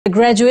The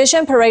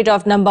graduation parade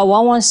of number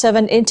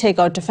 117 intake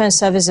of Defence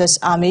Services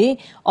Army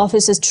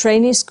Officers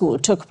Training School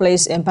took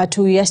place in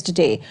Batu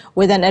yesterday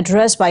with an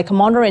address by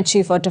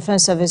Commander-in-Chief of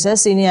Defence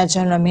Services Senior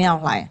General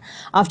Myanmar.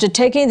 After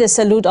taking the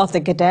salute of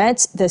the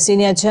cadets, the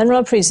Senior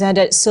General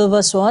presented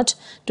Silver Sword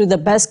to the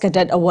Best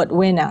Cadet Award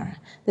winner.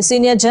 The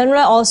Senior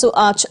General also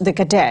urged the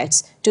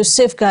cadets to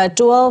safeguard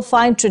 12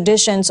 fine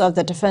traditions of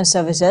the Defence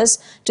Services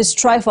to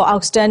strive for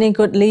outstanding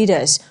good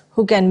leaders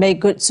who can make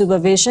good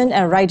supervision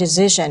and right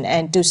decision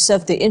and to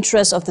serve the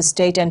interests of the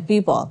state and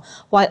people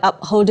while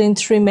upholding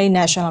three main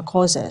national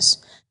causes.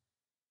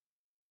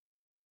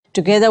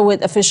 Together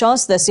with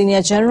officials, the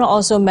Senior General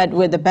also met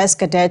with the best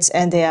cadets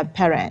and their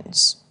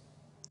parents.